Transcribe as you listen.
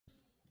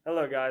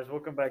Hello, guys.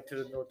 Welcome back to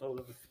the North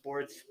Oldham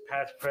Sports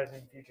Past,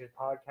 Present, Future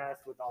podcast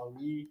with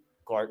Ali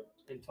Clark.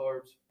 and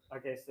Torbs.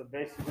 Okay, so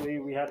basically,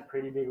 we had a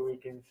pretty big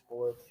week in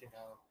sports.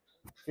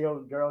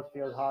 Girls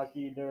field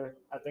hockey. They're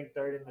I think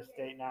third in the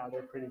state now.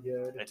 They're pretty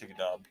good. They took a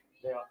dub.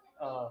 They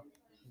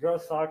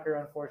girls soccer,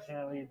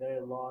 unfortunately, they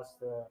lost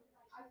the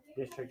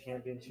district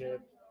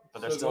championship,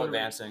 But they're still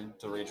advancing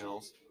to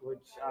regionals.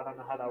 which I don't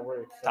know how that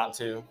works. So, Top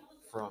two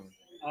from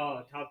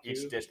top two.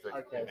 each district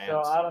Okay, advance.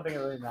 so I don't think it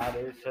really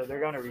matters. So they're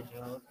going to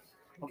regionals.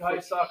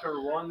 Guys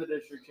soccer won the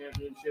district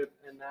championship,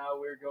 and now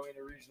we're going to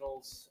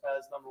regionals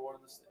as number one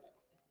in the state.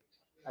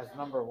 As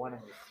number one in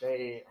the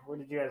state. Where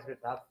did you guys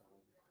get that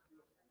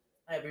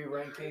from? Heavy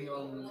ranking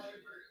on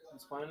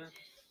Planet.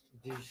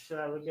 Should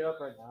I look it up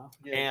right now?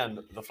 And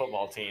the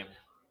football team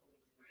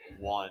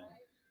won,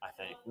 I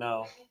think.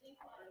 No,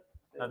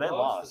 they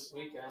lost. this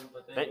weekend,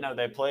 but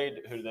They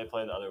played. Who did they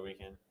play the other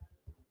weekend?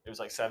 It was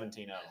like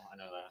 17-0. I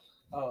know that.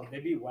 Oh, they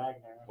beat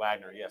Wagner.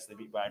 Wagner, yes, they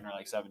beat Wagner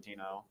like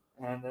 17-0.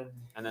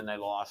 And then they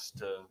lost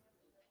to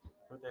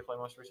who did they play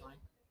most recently?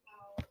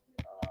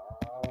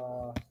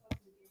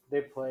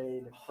 They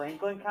played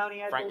Franklin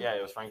County, I think? Yeah,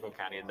 it was Franklin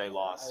County, and they I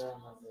lost. don't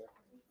remember.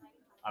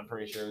 I'm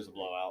pretty sure it was a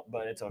blowout,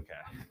 but it's okay.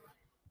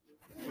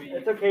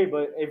 It's okay,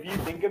 but if you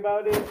think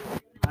about it,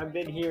 I've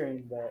been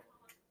hearing that,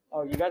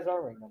 you guys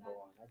are ranked number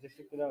one. I just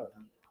looked it up.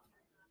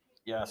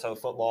 Yeah, so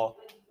football,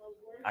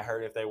 I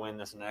heard if they win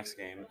this next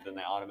game, then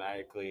they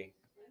automatically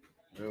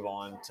move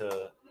on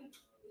to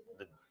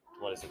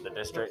the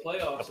district? The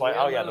playoffs.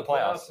 The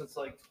playoffs. Since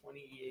like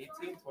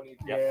 2018,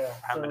 2018. Yeah.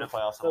 Haven't been in the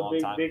playoffs in a So long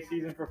time. big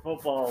season for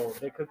football.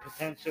 They could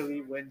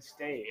potentially win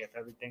state if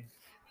everything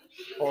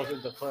falls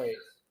into place.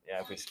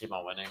 Yeah, if we just keep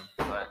on winning.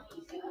 But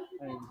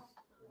I mean,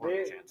 more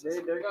chances.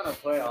 they're going to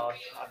playoffs.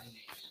 I mean,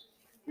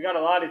 we got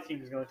a lot of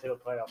teams going to the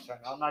playoffs right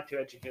now. I'm not too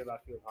educated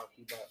about field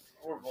hockey, but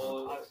Or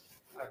volleyball.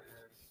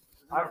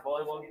 Our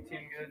volleyball team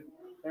good.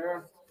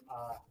 they're,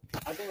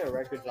 I think their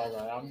record's all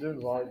right. I'm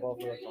doing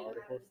volleyball for like the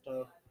article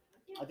stuff.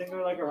 I think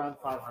they're like around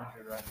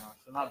 500 right now,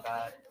 so not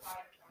bad,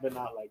 but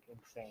not like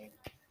insane.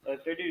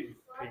 But they're doing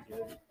pretty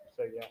good.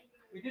 So yeah,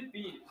 We did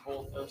beat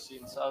both OC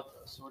and South,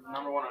 so we're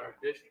number one in our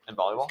district. in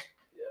volleyball?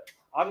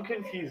 I'm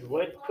confused.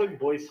 What put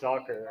boys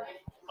soccer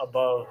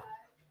above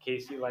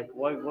Casey? Like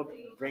what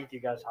ranked you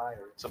guys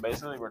higher? So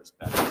basically, we're just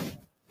better.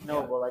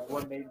 No, but like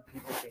what made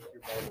people think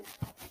you're better?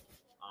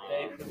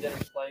 They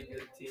didn't play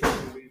good teams,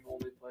 and we've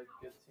only played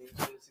good teams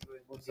basically.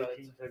 What good Besides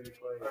teams have you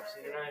played? our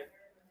senior night,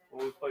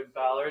 well, we played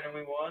Ballard and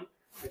we won.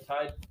 We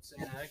tied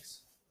St.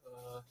 X.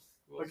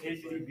 But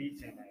KCD beat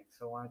St. X,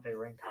 so why aren't they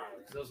ranked higher?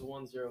 That was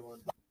 1-0-1.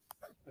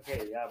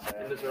 Okay, yeah, but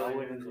And it's a early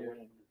win in is a the year.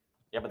 win.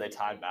 Yeah, but they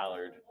tied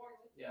Ballard,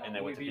 Yeah, and they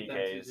went to beat them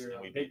PKs, 2-0.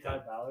 and we They beat them.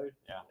 tied Ballard.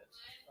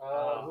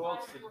 Who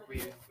else did we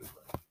play?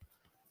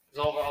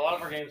 Because a lot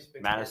of our games.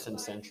 Big Madison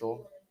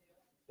Central.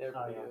 They're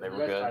Oh, pretty yeah. good. They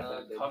were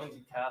good.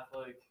 Covington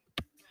Catholic.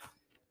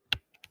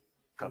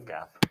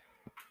 Cupcap.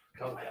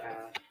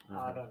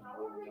 I don't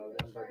know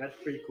them, but that's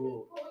pretty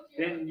cool.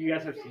 Then you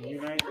guys have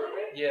senior night.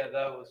 Yeah,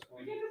 that was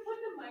fun.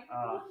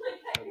 A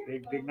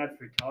big nut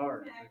for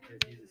Tar because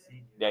he's a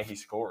senior. Yeah, he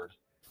scored.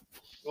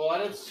 Well, I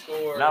didn't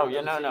score. No.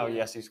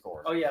 Yes, he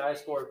scored. Oh yeah, I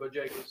scored, but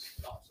Jake was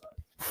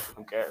offside.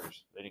 Who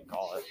cares? They didn't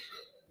call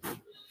it.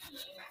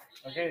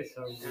 Okay,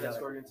 so we Yeah, I got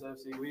scored against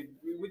OC.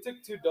 We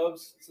took 2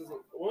 dubs.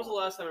 When was the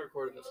last time I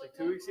recorded this? Like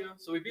 2 weeks ago.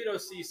 So we beat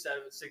OC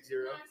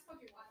 6-0.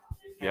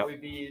 Yep. We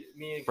beat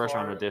me and First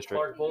Clark. round of district.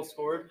 Clark both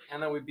scored,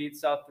 and then we beat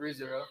South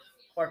 3-0.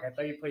 Clark. I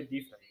thought you played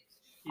defense.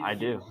 I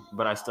do,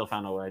 but I still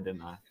found a way,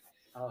 didn't I?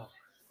 Oh,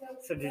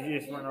 so did you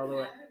just run all the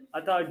way?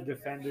 I thought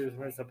defenders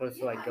were supposed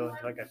to like go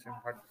into like a certain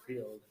part of the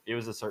field. It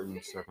was a certain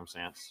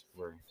circumstance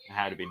where it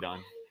had to be done.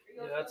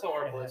 Yeah, that's how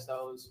our play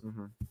style is.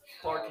 Mm-hmm.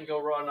 Clark can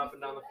go run up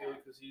and down the field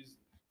because he's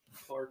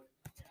Clark.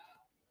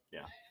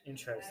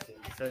 Interesting.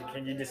 So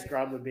can you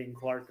describe what being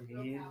Clark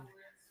means?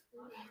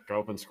 Go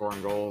up and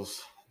scoring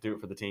goals, do it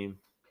for the team,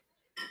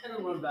 And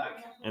then run back.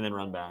 and then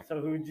run back.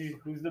 So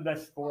who's the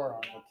best scorer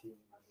on the team?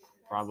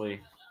 Probably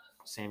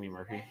Sammy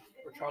Murphy.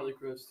 Or Charlie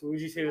Cruz. Who would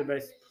you say the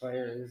best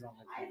player is on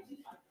the team?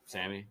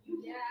 Sammy.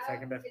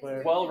 Second best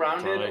player?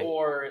 Well-rounded Charlie.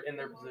 or in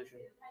their position.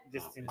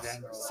 Just in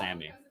general.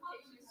 Sammy.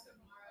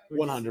 Who'd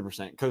you-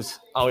 100%. Because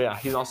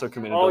he's also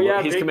committed. Oh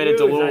yeah, he's big committed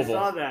news. to I Louisville.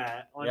 saw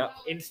that on Yep.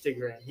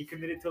 Instagram. He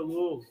committed to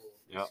Louisville.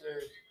 Yep.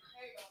 Sir.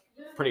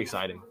 Pretty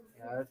exciting.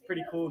 Yeah, that's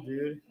pretty cool,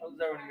 dude. I was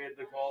there when he made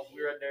the call.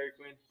 We were at Dairy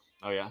Queen.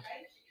 Oh yeah.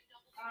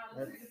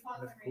 That's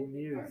cool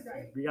news.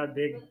 We got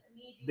big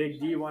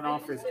D1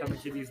 offers coming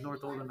to these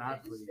North Oldham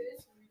athletes.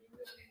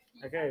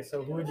 Okay,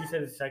 so who would you say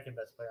the second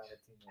best player on the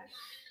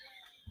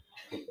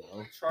team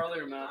is? Charlie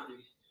or Matthew.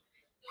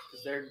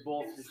 Because they're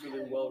both just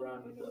really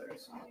well-rounded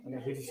players. Okay,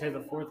 who would you say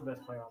the fourth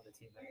best player on the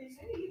team is?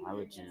 Why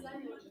would you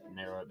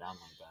narrow it down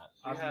like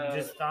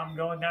that? I'm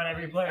going down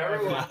every player.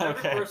 Every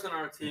Okay. person on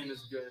our team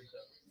is good,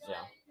 though.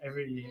 Yeah.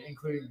 Including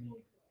me.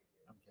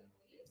 I'm kidding.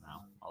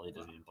 No, Ollie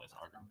doesn't even play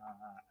soccer.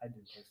 I do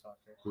play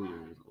soccer. Who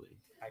is Ollie?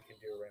 I can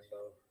do a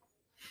rainbow.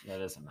 That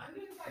doesn't matter.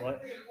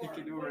 What? He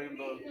can do a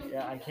rainbow.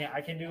 Yeah,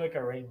 I can do like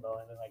a rainbow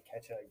and then like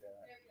catch it like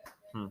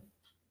that.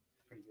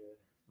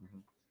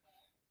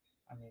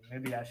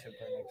 Maybe I should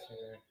play next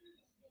year.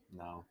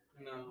 No,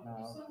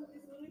 No.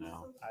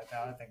 no.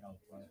 I think I'll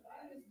play.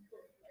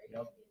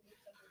 Yep.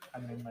 I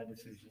made my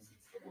decision.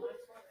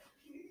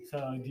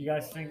 So, do you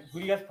guys think who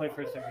do you guys play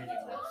first in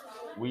regionals?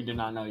 We do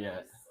not know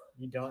yet,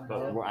 You don't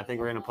but know. I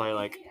think we're gonna play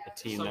like a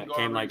team Some that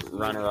came like garbage.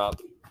 runner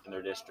up in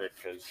their district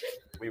because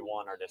we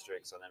won our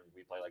district, so then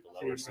we play like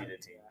a lower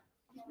seeded team.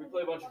 We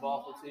play a bunch of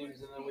awful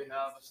teams, and then we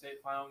have a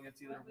state final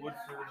against either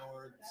Woodford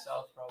or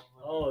South, probably.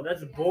 Oh,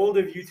 that's bold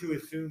of you to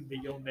assume that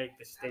you'll make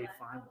the state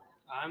final.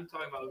 I'm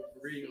talking about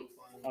regional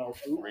final.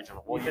 Oh,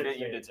 Regional. Well, you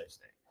did say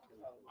state.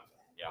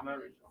 Yeah. I'm at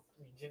regional.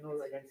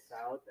 regional against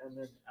South, and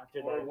then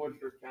after Or that,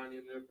 Woodford County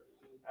in there.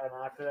 and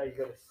after that you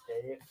go to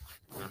state.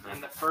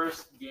 And the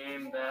first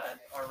game that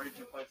our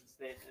region plays in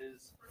state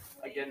is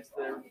against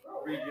the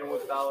region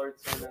with Ballard,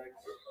 St. X,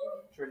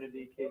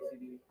 Trinity,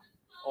 KCD,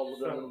 all of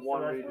them in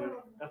one that's, region.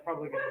 That's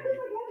probably gonna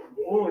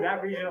be. Oh,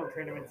 that regional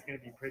tournament's gonna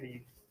be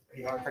pretty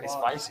hard. Pretty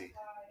fought. spicy.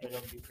 It'll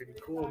be pretty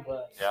cool,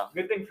 but Yeah.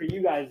 good thing for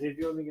you guys is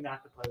you're only gonna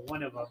have to play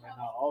one of them and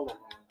not all of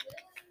them.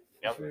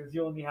 Yep. Which means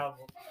you only have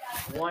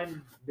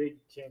one big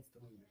chance to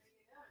lose.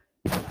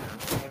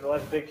 And the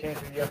less big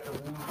chances you have to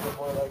lose, the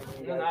more likely.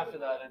 And then after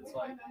that, it's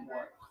like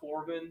what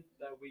Corbin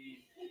that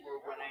we were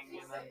winning,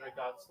 and then they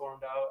got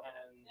stormed out.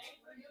 And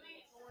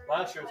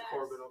last year's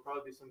Corbin will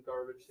probably be some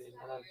garbage team.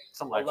 And then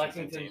Some a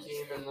Lexington Lexington teams.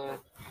 team in the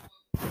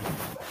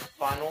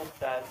final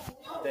that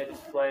they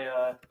just play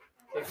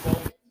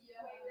kickball.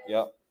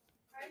 Yep.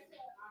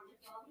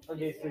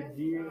 Okay, so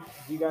do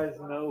you guys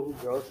know who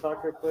girls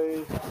soccer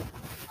plays?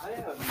 I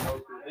have no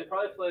clue. They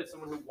probably played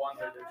someone who won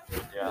their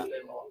district. Yeah. But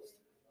they lost.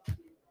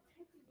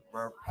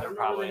 We're, I they're don't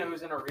probably. really know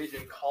who's in our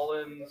region.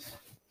 Collins.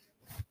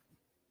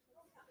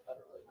 I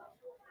don't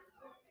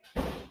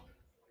really know.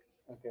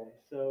 Okay,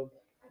 so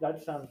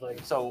that sounds like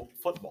So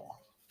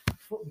football.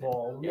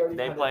 football. We already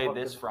They kinda play talked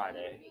this about-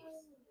 Friday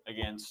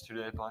against who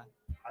do they play?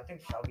 I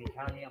think Shelby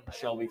County. I'm not sure.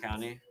 Shelby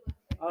County.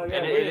 Oh yeah,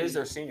 And it really? is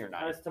their senior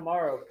night. That's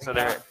tomorrow. So Pink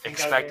they're out- pink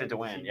out expected game, to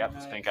win. senior Yep,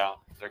 it's night. pink out.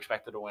 They're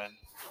expected to win.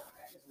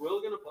 Is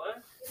Will gonna play?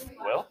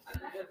 Will?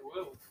 Yeah,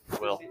 Will.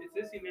 Will. It's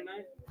his senior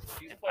night.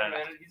 He's a player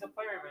manager. He's a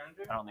player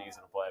manager. I don't think he's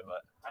gonna play,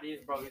 but I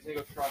need bro. He's gonna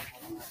go try.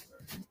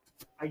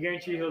 I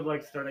guarantee he'll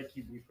like start at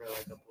QB for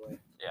like a play.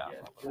 yeah.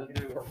 We'll get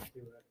him to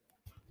do it.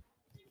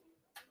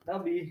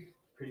 That'll be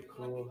pretty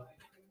cool.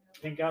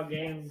 Pink out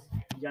game.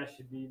 You guys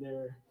should be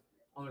there.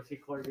 I want to see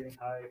Clark getting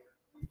hype.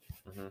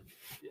 hmm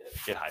Yeah.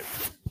 Get hype.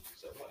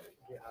 So like,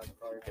 Get hype,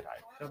 Clark. Get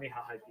hype. Show me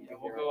how hype you yeah,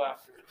 can we'll get. go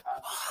after it.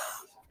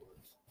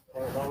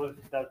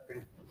 That's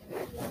pretty.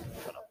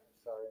 Shut up.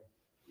 Sorry.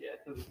 Yeah,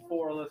 to the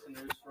 4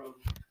 listeners from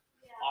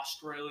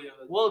Australia.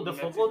 Well, the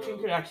football Mexico.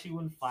 team could actually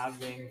win 5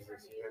 games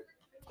this year.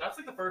 That's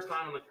like the first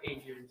time in like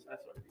 8 years.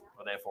 That's what.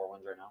 Well, they have 4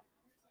 wins right now.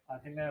 I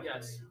think they have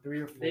Yes.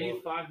 3 or 4. They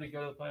need 5 to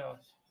go to the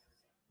playoffs.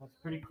 That's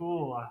pretty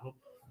cool. I hope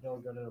they'll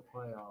go to the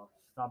playoffs.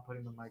 Stop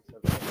putting the mics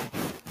up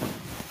there.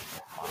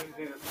 I didn't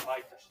think this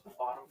mic touched the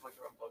bottom like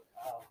a book.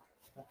 Oh.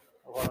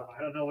 Well,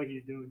 I don't know what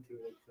he's doing to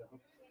it. So.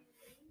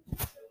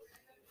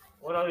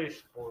 What other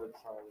sports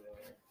are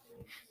there?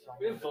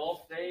 We have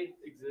golf day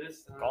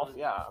exists. Golf,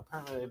 yeah.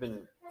 Apparently they've been.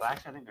 Well,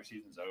 actually, I think their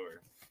season's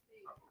over.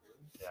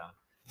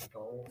 Yeah.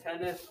 Golf.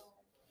 Tennis.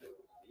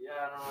 Yeah,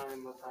 I don't know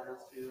anything about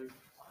tennis either.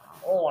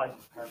 Oh, I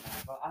just heard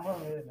that, but I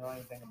don't really know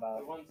anything I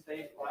about won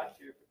state last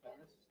year for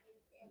tennis.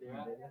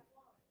 Yeah.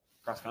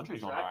 Cross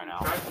country's going on right now.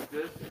 Track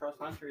exists. Cross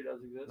country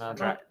does exist. No,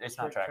 track. It's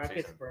not track is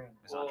season. spring.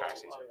 It's not track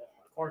season.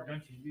 Or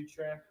don't you do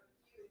track?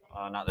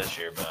 Not this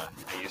year, but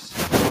I used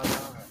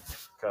to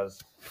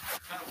because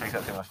it takes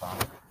up too much time.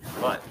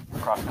 But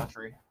cross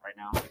country right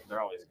now,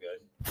 they're always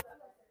good.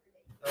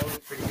 That was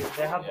pretty good.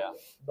 They have, Yeah.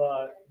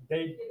 but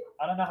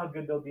I don't know how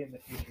good they'll be in the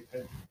future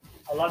because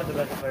a lot of the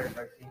best players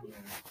are seniors.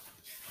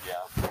 Yeah.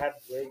 They have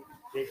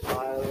Jake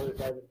Miles,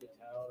 Evan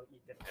Patel,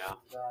 Ethan.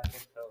 Yeah. I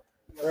think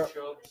so.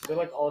 They're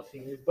like all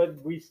seniors, but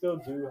we still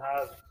do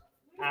have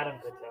Adam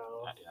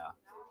Patel, Yeah.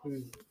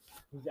 who's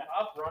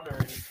Top runner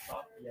and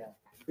top. yeah,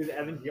 who's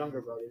Evan's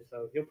younger brother,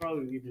 so he'll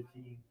probably lead the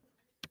team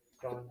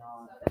going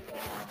on.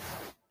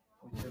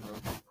 Which is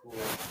really cool.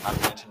 Not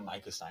to mention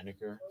Micah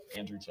Steinecker,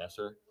 Andrew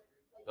Chesser.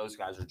 Those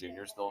guys are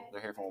juniors still. They're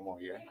here for one more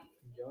year.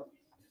 Yep.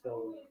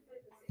 So,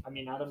 I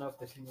mean, I don't know if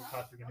the senior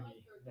class are going to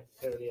be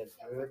necessarily as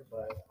good,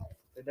 but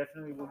they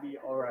definitely will be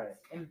all right.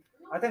 And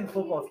I think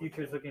football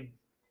future is looking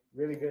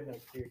really good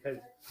next year because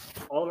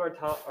all of our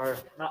top, or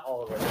not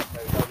all of our top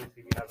players,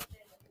 obviously we have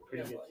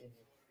pretty good seniors,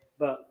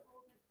 but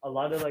a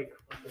lot of like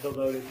the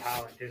loaded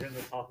talent is in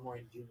the sophomore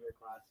and junior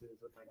classes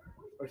with like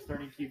our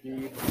starting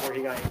QB before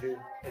he got injured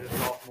as a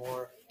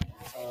sophomore.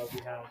 We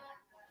have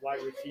wide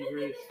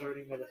receivers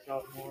starting as a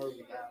sophomore.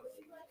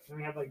 Then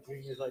we have like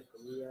juniors like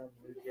Liam,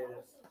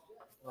 Lucas,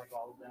 like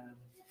all of them.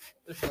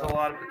 There's just a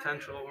lot of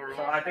potential.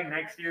 So I think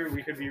next year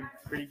we could be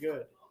pretty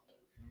good.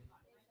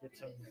 Get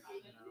some,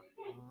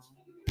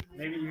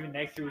 maybe even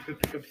next year we could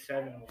pick up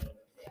 7 wins.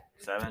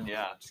 7,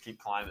 yeah. Just keep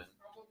climbing.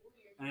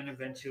 And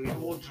eventually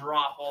We'll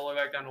drop all the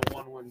way back down to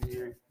 1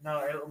 year.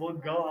 no, we'll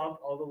go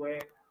up all the way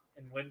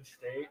and win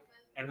state,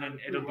 and then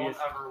it'll we be won't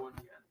ever win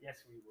again. yes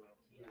we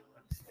will.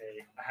 win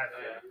state. I have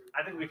faith.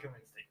 I think we can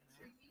win state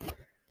this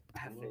year. I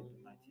have faith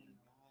in my team.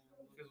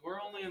 Because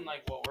we're only in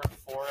like what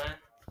we're 4A.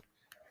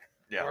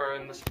 Yeah. We're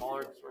in the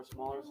smaller schools.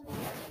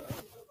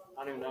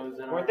 I don't even know who's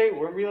in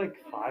Weren't we like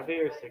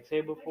 5A or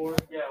 6A before?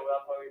 Yeah, well,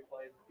 that's why we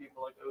play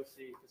people like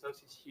OC because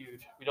OC's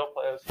huge. We don't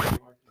play OC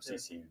anymore.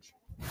 It's huge.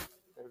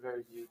 They're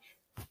very huge.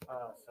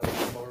 So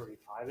what were we,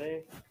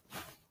 5A?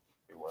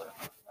 We were.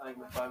 I think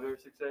we're 5A or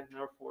 6A.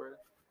 Now we're 4A.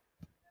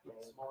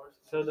 Smaller.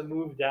 So the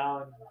move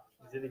down,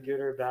 is it a good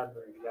or a bad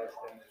move, you guys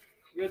think?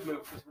 Good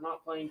move because we're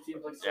not playing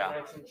teams like Yeah.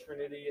 Synex and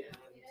Trinity and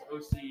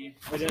OC.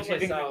 But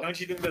don't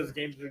you think those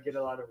games would get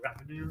a lot of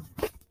revenue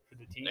for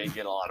the team? They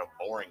get a lot of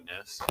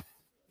boringness.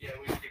 Yeah,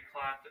 we get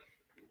clapped.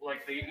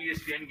 Like the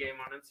ESPN game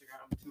on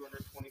Instagram,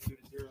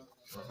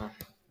 222-0.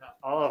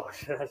 Oh,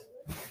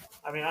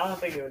 I mean, I don't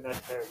think it would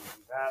necessarily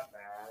be that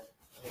bad.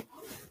 I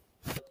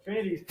mean,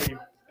 Trinity's pretty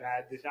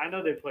bad. I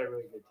know they play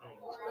really good teams,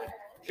 but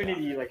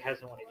Trinity like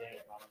hasn't won a game.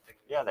 I don't think.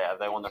 Yeah, they have.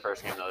 They won the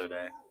first game the other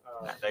day.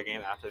 Uh, That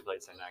game after they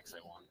played St. Max, they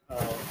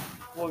won.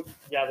 well,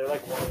 yeah, they're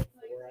like 1-4, I think.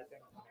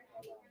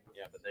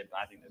 Yeah, but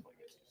I think they play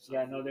good. So.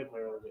 Yeah, no, they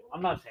play really good.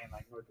 I'm not saying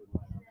like North would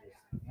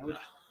win.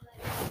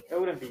 It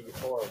wouldn't be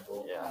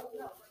horrible. Yeah.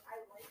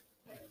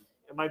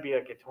 It might be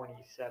like a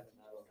 27.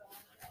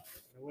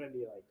 It wouldn't be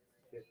like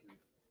 50.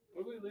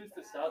 Would we lose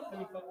to South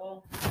Penny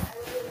football?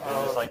 It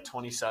was like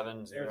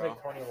 27-0. It was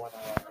like 21.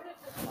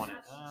 20.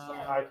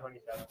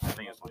 27. I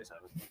think it's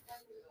 27.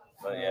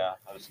 But yeah,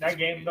 That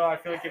game though, I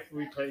feel like if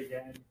we play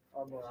again,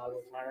 our morale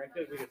was higher. I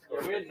feel like we could Yeah,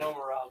 score. we had no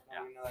morale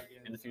coming into that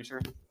in game. the future,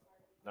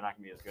 they're not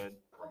gonna be as good.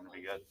 We're gonna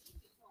be good.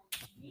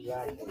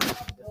 Exactly.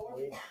 Just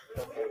wait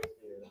till next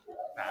year.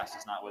 Past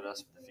is not with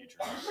us, but the future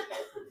is.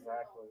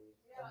 Exactly.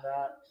 And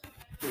that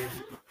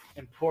is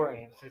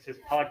important since this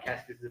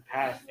podcast is the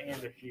past and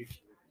the future.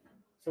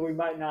 So we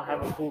might not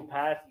have a cool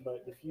past,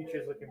 but the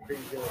future is looking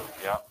pretty good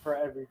Yeah. for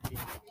every team.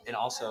 And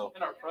also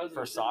And our president.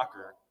 for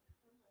soccer,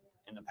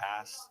 in the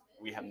past,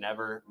 we have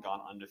never gone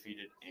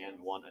undefeated and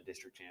won a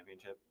district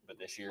championship. But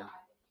this year,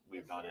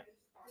 we've done it.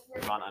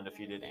 We've gone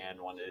undefeated and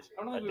won I don't a think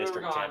we've ever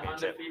district gone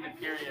championship. undefeated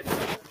period.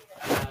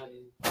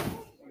 And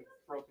we've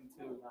broken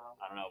 2 now.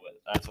 I don't know,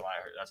 but that's what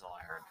I heard. That's all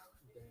I heard.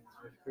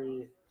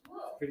 It's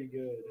pretty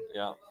good.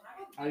 Yeah.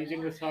 How do you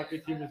think the soccer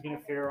team is going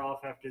to fare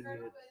off after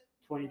the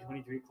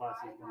 2023 class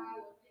is going?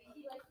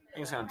 I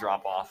think it's gonna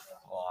drop off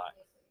a lot.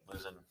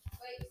 Losing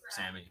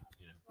Sammy,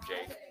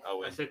 Jake,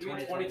 Owen. I said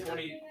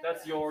 2020,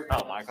 that's your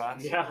Oh, my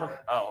class? Yeah.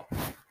 Oh,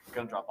 it's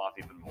gonna drop off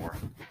even more.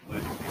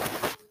 Losing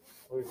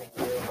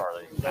people.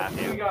 Charlie, We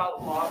Matthew.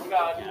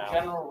 got Yeah.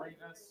 General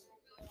Reeves.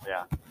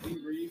 Yeah.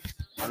 Lee Reeves.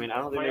 I mean, I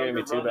don't think My they're gonna be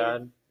younger too brother.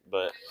 bad,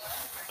 but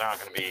they're not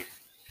gonna be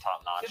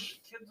top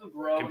notch Kids will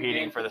grow. and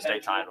competing gain for the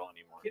state potential. title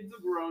anymore. Kids will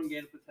grow and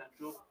gain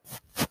potential.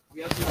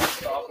 We have some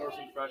sophomores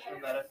and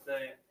freshmen that if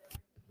they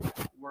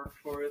work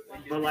for it, they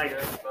get But like,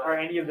 good, but are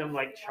any of them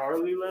like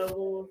Charlie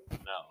level?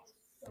 No.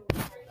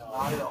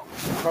 not at all.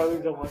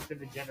 Charlie's a once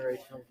in a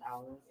generational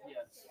talent.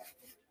 Yes.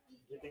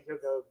 Do you think he'll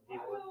go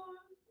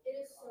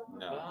D1?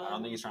 No. I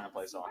don't think he's trying to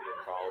play soccer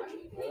in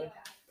college. Really?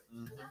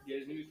 Yeah,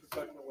 he's new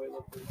professional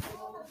weightlifter.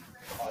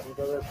 He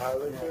goes to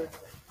powerlifter?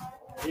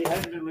 He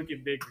hasn't been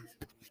looking big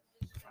recently.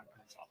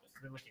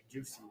 He's been looking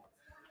juicy.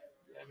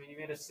 I mean, he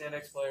made a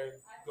Synex player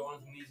go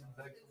on his knees and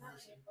beg for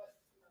mercy.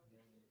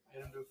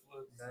 Get him to a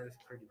flip. That is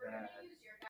pretty bad.